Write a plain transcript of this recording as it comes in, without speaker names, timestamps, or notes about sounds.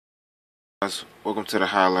Guys, welcome to the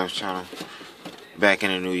High Life channel. Back in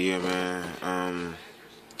the new year, man.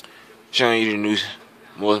 Showing you the new,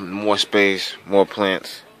 more space, more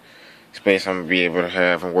plants, space I'm gonna be able to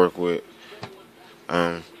have and work with.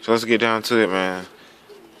 So let's get down to it, man.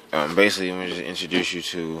 Basically, I'm gonna just introduce you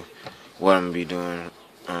to what I'm gonna be doing.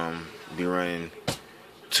 Be running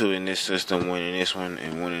 2 in this system, 1 in this one,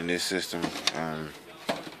 and 1 in this system.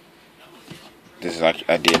 This is like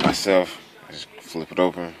I did myself. Just flip it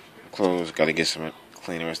open. Close. Got to get some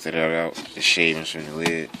clean the rest of that out. The shavings from the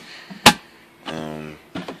lid.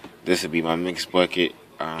 This will be my mix bucket.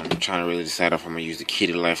 I'm trying to really decide if I'm gonna use the Key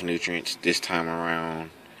to Life nutrients this time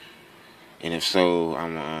around, and if so,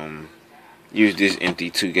 I'm gonna use this empty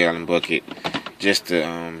 2-gallon bucket just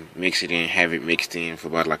to mix it in, have it mixed in for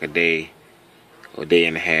about like a day or day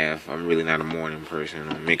and a half. I'm really not a morning person.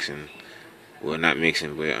 I'm mixing, well, not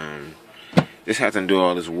mixing, but this has to do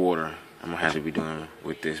all this water I'm gonna have to be doing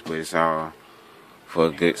with this, but it's all for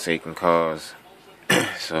a good sake and cause.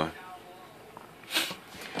 So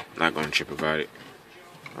not gonna trip about it.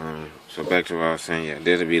 So back to what I was saying. Yeah,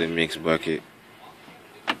 this'll be the mix bucket,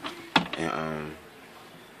 and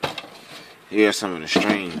here are some of the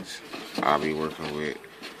strains I'll be working with.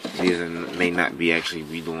 These may not be actually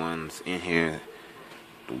be the ones in here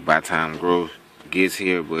by the time growth gets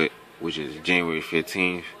here, but which is January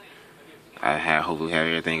 15th. I hopefully have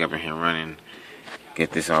everything up in here running. Get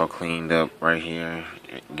this all cleaned up right here.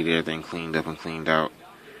 Get everything cleaned up and cleaned out.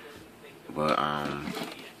 But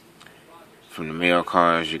from the mail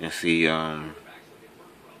cards, you can see from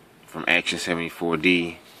Action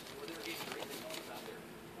 74D,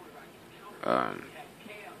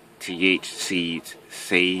 TH seeds,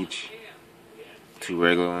 sage, 2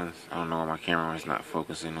 regular ones. I don't know why my camera is not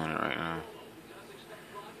focusing on it right now,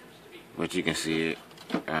 but you can see it.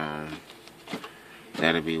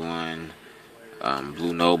 That'll be one.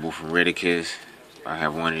 Blue Noble from Redicus. I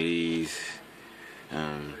have one of these.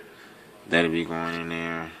 That'll be going in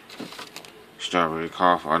there. Strawberry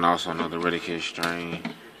Cough, and also another Redicus strain.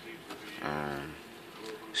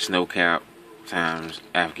 Snowcap times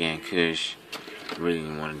Afghan Kush. Really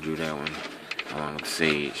want to do that one along with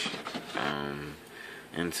Sage.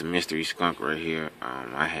 And some Mystery Skunk right here.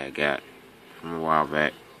 I had got from a while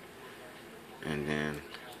back, and then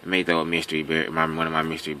I made the old mystery berry, one of my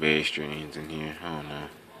mystery berry strains in here. I don't know,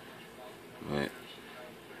 but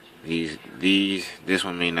this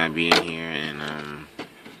one may not be in here, and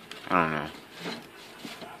I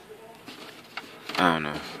don't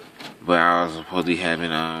know. But I was supposed to be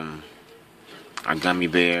having a gummy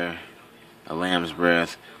bear, a lamb's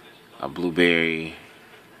breath, a blueberry,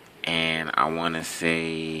 and I want to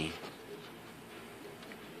say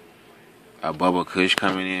a bubble kush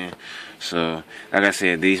coming in. So like I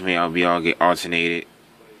said, these may all get alternated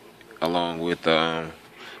along with the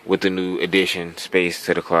new addition space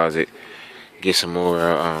to the closet. Get some more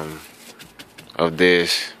of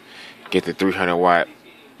this. Get the 300 watt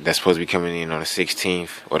that's supposed to be coming in on the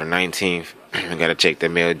 16th or the 19th. I gotta check the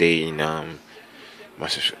mail date and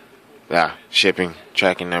shipping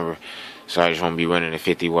tracking number. So I just won't be running a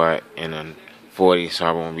 50 watt and a 40. So I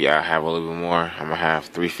have a little bit more. I'm gonna have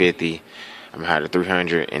 350. I'm gonna have the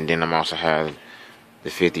 300, and then I'm also have the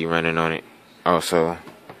 50 running on it also.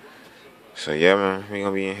 So yeah, man, we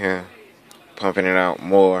gonna be in here pumping it out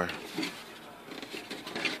more,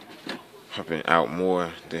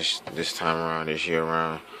 this time around, this year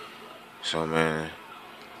around. So man,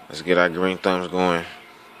 let's get our green thumbs going.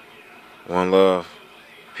 One love,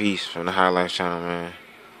 peace from the High Life channel, man.